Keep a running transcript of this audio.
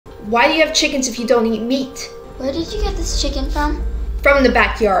Why do you have chickens if you don't eat meat? Where did you get this chicken from? From the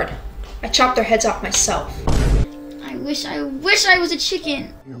backyard. I chopped their heads off myself. I wish I was a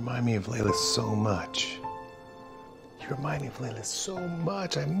chicken. You remind me of Layla so much.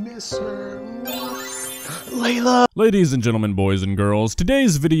 I miss her. Layla! Ladies and gentlemen, boys and girls,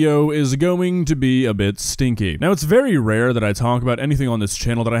 today's video is going to be a bit stinky. Now, it's very rare that I talk about anything on this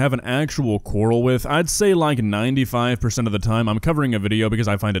channel that I have an actual quarrel with. I'd say like 95% of the time I'm covering a video because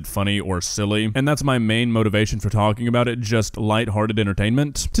I find it funny or silly, and that's my main motivation for talking about it, just lighthearted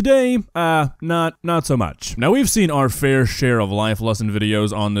entertainment. Today, not so much. Now, we've seen our fair share of life lesson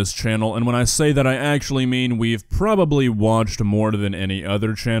videos on this channel, and when I say that, I actually mean we've probably watched more than any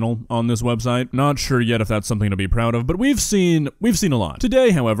other channel on this website. Not sure yet if that's something to be proud of, but we've seen a lot.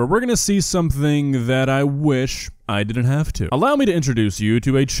 Today, however, we're gonna see something that I wish I didn't have to. Allow me to introduce you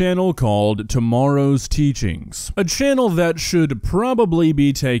to a channel called Tomorrow's Teachings. A channel that should probably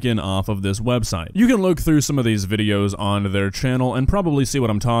be taken off of this website. You can look through some of these videos on their channel and probably see what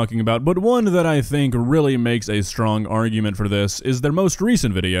I'm talking about, but one that I think really makes a strong argument for this is their most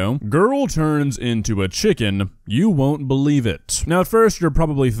recent video, Girl Turns Into a Chicken, You Won't Believe It. Now at first you're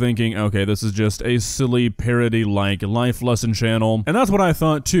probably thinking, okay, this is just a silly parody-like life lesson channel, and that's what I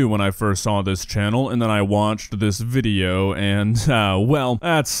thought too when I first saw this channel, and then I watched this video and well,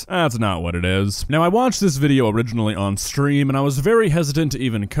 that's not what it is. Now I watched this video originally on stream and I was very hesitant to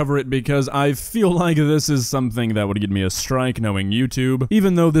even cover it because I feel like this is something that would get me a strike knowing YouTube.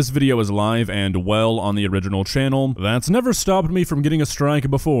 Even though this video is live and well on the original channel, that's never stopped me from getting a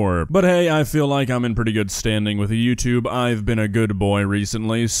strike before. But hey, I feel like I'm in pretty good standing with YouTube. I've been a good boy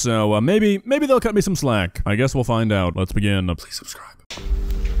recently, so maybe they'll cut me some slack. I guess we'll find out. Let's begin. Please subscribe.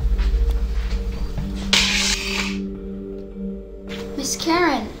 Miss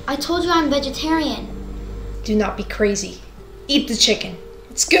Karen, I told you I'm vegetarian. Do not be crazy. Eat the chicken.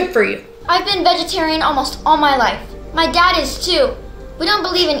 It's good for you. I've been vegetarian almost all my life. My dad is too. We don't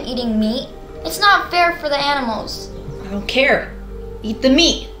believe in eating meat. It's not fair for the animals. I don't care. Eat the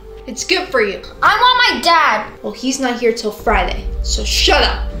meat. It's good for you. I want my dad. Well, he's not here till Friday, so shut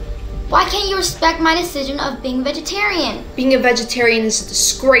up. Why can't you respect my decision of being vegetarian? Being a vegetarian is a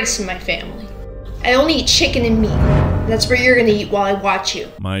disgrace in my family. I only eat chicken and meat. That's what you're gonna eat while I watch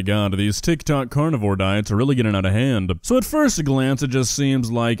you. My god, these TikTok carnivore diets are really getting out of hand. So at first glance, it just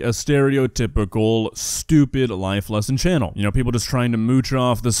seems like a stereotypical, stupid life lesson channel. You know, people just trying to mooch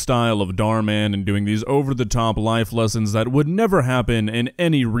off the style of Darman and doing these over-the-top life lessons that would never happen in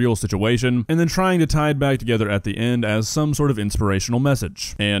any real situation, and then trying to tie it back together at the end as some sort of inspirational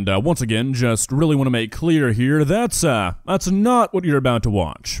message. And once again, just really want to make clear here, that's not what you're about to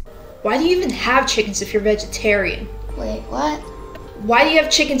watch. Why do you even have chickens if you're vegetarian? Wait, what? Why do you have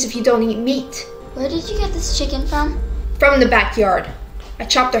chickens if you don't eat meat? Where did you get this chicken from? From the backyard. I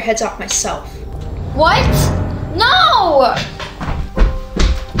chopped their heads off myself. What? No!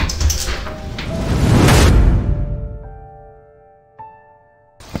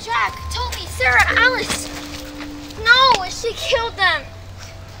 Jack, Toby, Sarah, Alice! No, she killed them!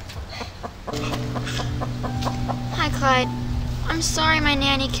 Hi, Clyde. I'm sorry my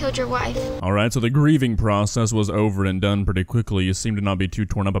nanny killed your wife. Alright, so the grieving process was over and done pretty quickly. You seem to not be too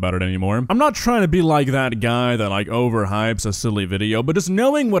torn up about it anymore. I'm not trying to be like that guy that like overhypes a silly video, but just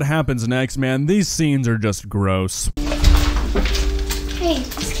knowing what happens next, man, these scenes are just gross. Hey,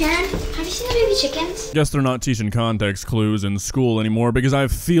 Miss Karen, have you seen the baby chickens? Guess they're not teaching context clues in school anymore because I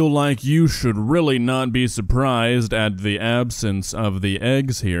feel like you should really not be surprised at the absence of the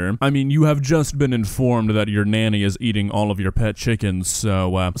eggs here. I mean, you have just been informed that your nanny is eating all of your pet chickens,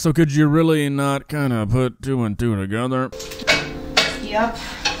 so could you really not kind of put two and two together? Yep.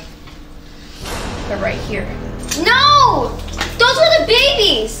 They're right here. No! Those were the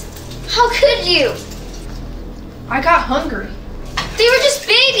babies! How could you? I got hungry. They were just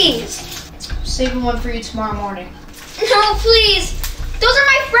babies! I'm saving one for you tomorrow morning. No, please! Those are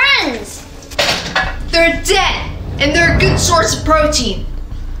my friends! They're dead, and they're a good source of protein.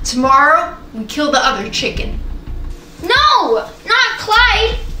 Tomorrow, we kill the other chicken. No! Not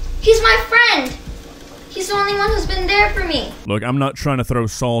Clyde! He's my friend! He's the only one who's been there for me. Look, I'm not trying to throw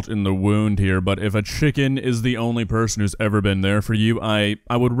salt in the wound here, but if a chicken is the only person who's ever been there for you, I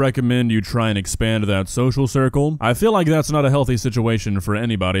would recommend you try and expand that social circle. I feel like that's not a healthy situation for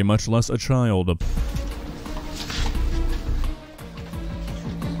anybody, much less a child.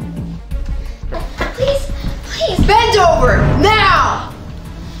 Please, please. Bend over, now!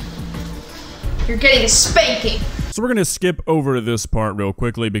 You're getting a spanking. So we're gonna skip over this part real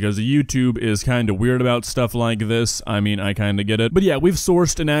quickly because YouTube is kind of weird about stuff like this. I mean, I kind of get it. But yeah, we've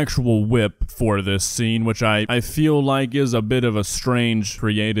sourced an actual whip for this scene, which I feel like is a bit of a strange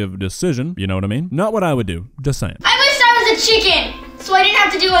creative decision. You know what I mean? Not what I would do. Just saying. I wish I was a chicken, so I didn't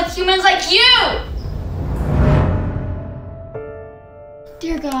have to deal with humans like you!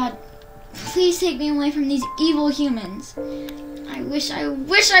 Dear God, please take me away from these evil humans. I wish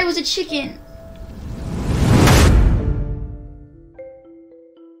I was a chicken.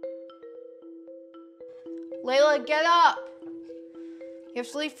 Layla, get up. You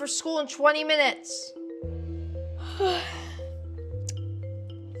have to leave for school in 20 minutes.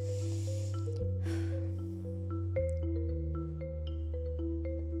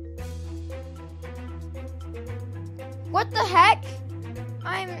 What the heck?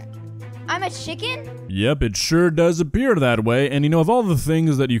 I'm a chicken? Yep, it sure does appear that way, and you know, of all the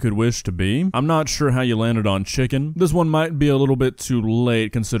things that you could wish to be, I'm not sure how you landed on chicken. This one might be a little bit too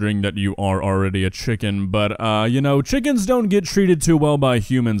late considering that you are already a chicken, but you know, chickens don't get treated too well by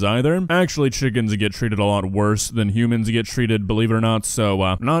humans either. Actually, chickens get treated a lot worse than humans get treated, believe it or not,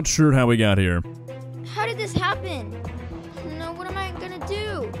 so not sure how we got here. How did this happen? No, what am I gonna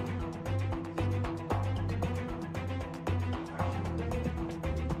do?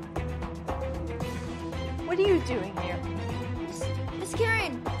 What are you doing here? Miss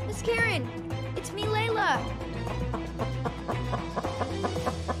Karen, it's me, Layla.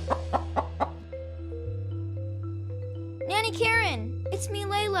 Nanny Karen, it's me,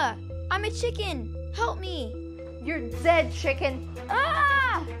 Layla. I'm a chicken. Help me. You're dead, chicken.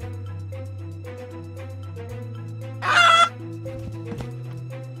 Ah!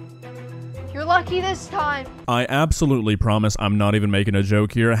 You're lucky this time. I absolutely promise I'm not even making a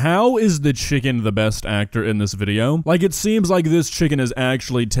joke here. How is the chicken the best actor in this video? Like, it seems like this chicken is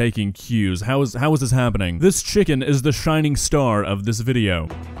actually taking cues. How is this happening? This chicken is the shining star of this video.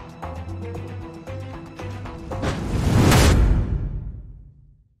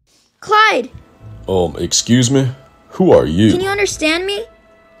 Clyde, Excuse me? Who are you? can you understand me?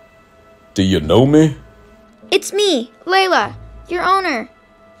 Do you know me? It's me, Layla, your owner.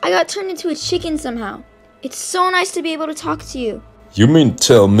 I got turned into a chicken somehow. It's so nice to be able to talk to you. You mean to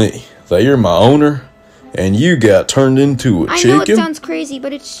tell me that you're my owner and you got turned into a chicken? I know it sounds crazy,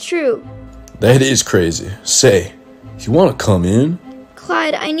 but it's true. That is crazy. Say, you want to come in?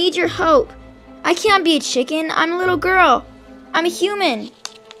 Clyde, I need your help. I can't be a chicken. I'm a little girl. I'm a human.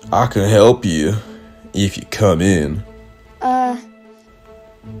 I can help you if you come in.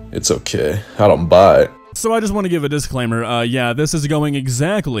 It's okay. I don't buy it. So I just want to give a disclaimer, yeah, this is going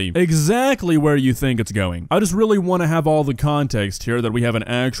exactly where you think it's going. I just really want to have all the context here that we have an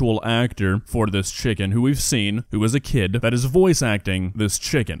actual actor for this chicken who we've seen, who is a kid, that is voice acting this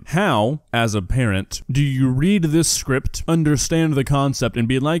chicken. How, as a parent, do you read this script, understand the concept, and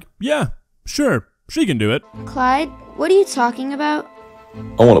be like, yeah, sure, she can do it? Clyde, what are you talking about?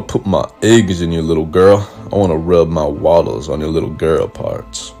 I want to put my eggs in your little girl. I want to rub my waddles on your little girl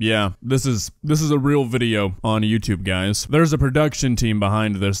parts. Yeah, this is a real video on YouTube, guys. There's a production team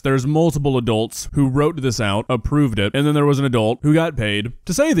behind this. There's multiple adults who wrote this out, approved it, and then there was an adult who got paid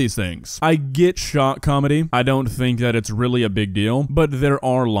to say these things. I get shock comedy. I don't think that it's really a big deal, but there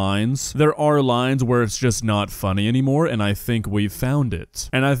are lines. There are lines where it's just not funny anymore, and I think we've found it.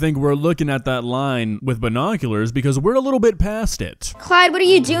 And I think we're looking at that line with binoculars because we're a little bit past it. Clyde, what are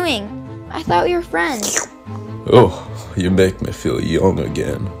you doing? I thought we were friends. Oh, you make me feel young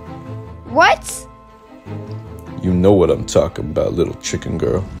again. What? You know what I'm talking about, little chicken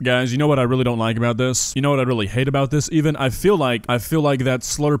girl. Guys, you know what I really don't like about this? You know what I really hate about this even? I feel like that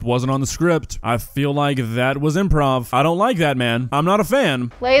slurp wasn't on the script. I feel like that was improv. I don't like that, man. I'm not a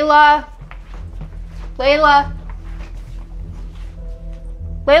fan. Layla,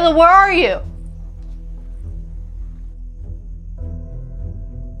 where are you?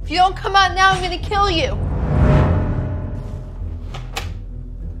 If you don't come out now, I'm gonna kill you.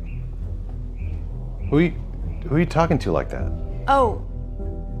 Who are you talking to like that? Oh,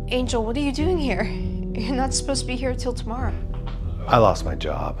 Angel, what are you doing here? You're not supposed to be here till tomorrow. I lost my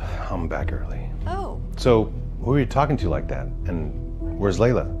job. I'm back early. Oh. So, who are you talking to like that? And where's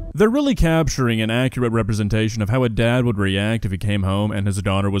Layla? They're really capturing an accurate representation of how a dad would react if he came home and his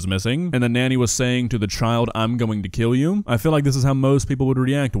daughter was missing, and the nanny was saying to the child, I'm going to kill you. I feel like this is how most people would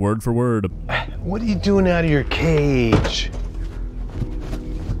react word for word. What are you doing out of your cage?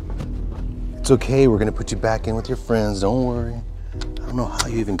 It's okay, we're gonna put you back in with your friends, don't worry. I don't know how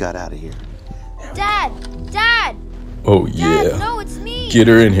you even got out of here. Dad! Oh yeah. Dad, no, it's me! Get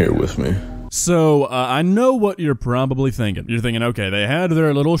her in here with me. So, I know what you're probably thinking. You're thinking, okay, they had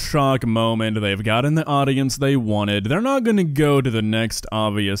their little shock moment, they've gotten the audience they wanted, they're not gonna go to the next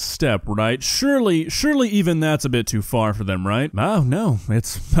obvious step, right? Surely even that's a bit too far for them, right? Oh, no,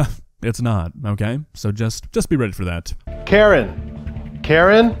 it's not, okay? So just be ready for that. Karen?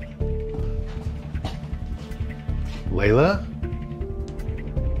 Karen? Layla?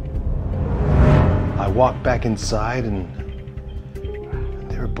 I walked back inside and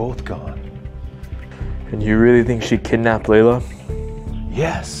they were both gone. And you really think she kidnapped Layla?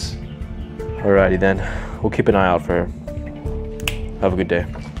 Yes. Alrighty then. We'll keep an eye out for her. Have a good day.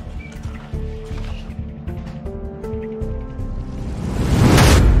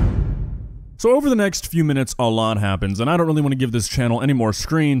 So over the next few minutes, a lot happens, and I don't really want to give this channel any more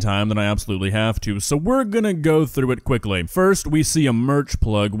screen time than I absolutely have to, so we're gonna go through it quickly. First, we see a merch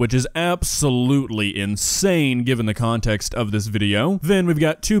plug, which is absolutely insane given the context of this video. Then we've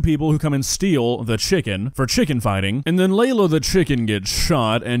got two people who come and steal the chicken for chicken fighting, and then Layla the chicken gets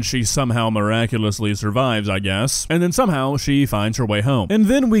shot, and she somehow miraculously survives, I guess, and then somehow she finds her way home. And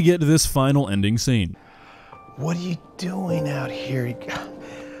then we get this final ending scene. What are you doing out here?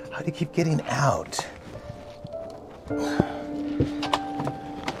 How do you keep getting out? You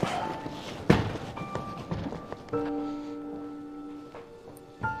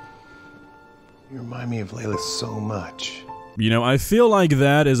remind me of Layla so much. You know, I feel like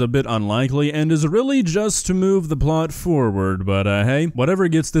that is a bit unlikely and is really just to move the plot forward, but hey, whatever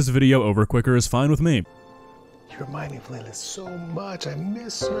gets this video over quicker is fine with me. You remind me of Layla so much. I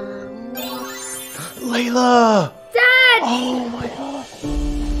miss her. Layla! Dad! Oh my God.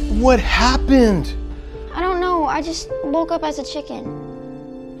 What happened? I don't know. I just woke up as a chicken.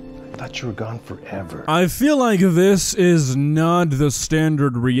 I thought you were gone forever. I feel like this is not the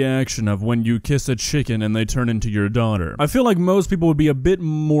standard reaction of when you kiss a chicken and they turn into your daughter. I feel like most people would be a bit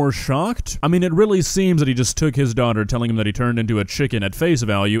more shocked. I mean, it really seems that he just took his daughter, telling him that he turned into a chicken at face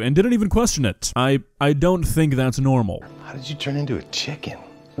value, and didn't even question it. I don't think that's normal. How did you turn into a chicken?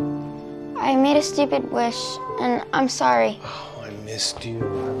 I made a stupid wish, and I'm sorry. Oh, I missed you. I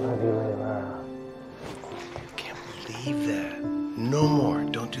love you, Layla. I can't believe that. No more.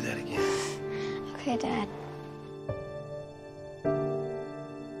 Don't do that again. Okay, Dad.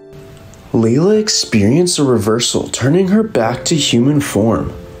 Layla experienced a reversal, turning her back to human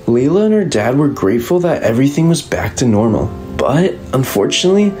form. Layla and her dad were grateful that everything was back to normal. But,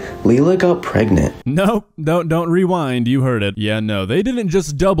 unfortunately, Layla got pregnant. No, don't rewind, you heard it. Yeah, no, they didn't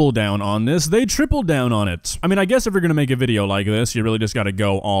just double down on this, they tripled down on it. I mean, I guess if you're gonna make a video like this, you really just gotta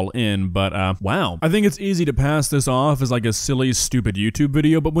go all in, but wow. I think it's easy to pass this off as like a silly, stupid YouTube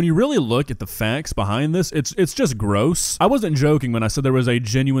video, but when you really look at the facts behind this, it's just gross. I wasn't joking when I said there was a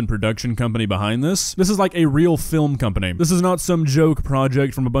genuine production company behind this. This is like a real film company. This is not some joke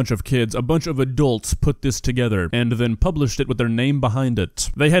project from a bunch of kids. A bunch of adults put this together and then published it with their name behind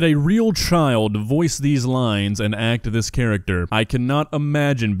it. They had a real child voice these lines and act this character. I cannot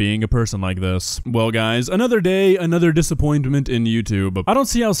imagine being a person like this. Well guys, another day, another disappointment in YouTube. I don't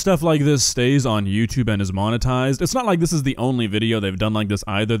see how stuff like this stays on YouTube and is monetized. It's not like this is the only video they've done like this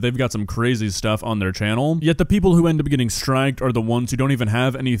either. They've got some crazy stuff on their channel. Yet the people who end up getting striked are the ones who don't even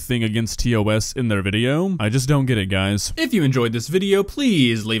have anything against TOS in their video. I just don't get it, guys. If you enjoyed this video,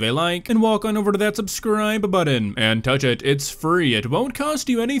 please leave a like and walk on over to that subscribe button and touch it. It's free. It won't cost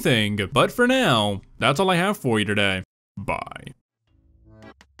you anything. But for now, that's all I have for you today. Bye.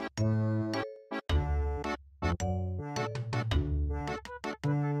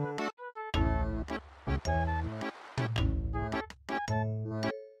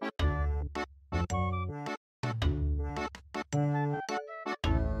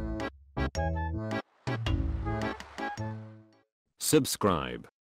 Subscribe.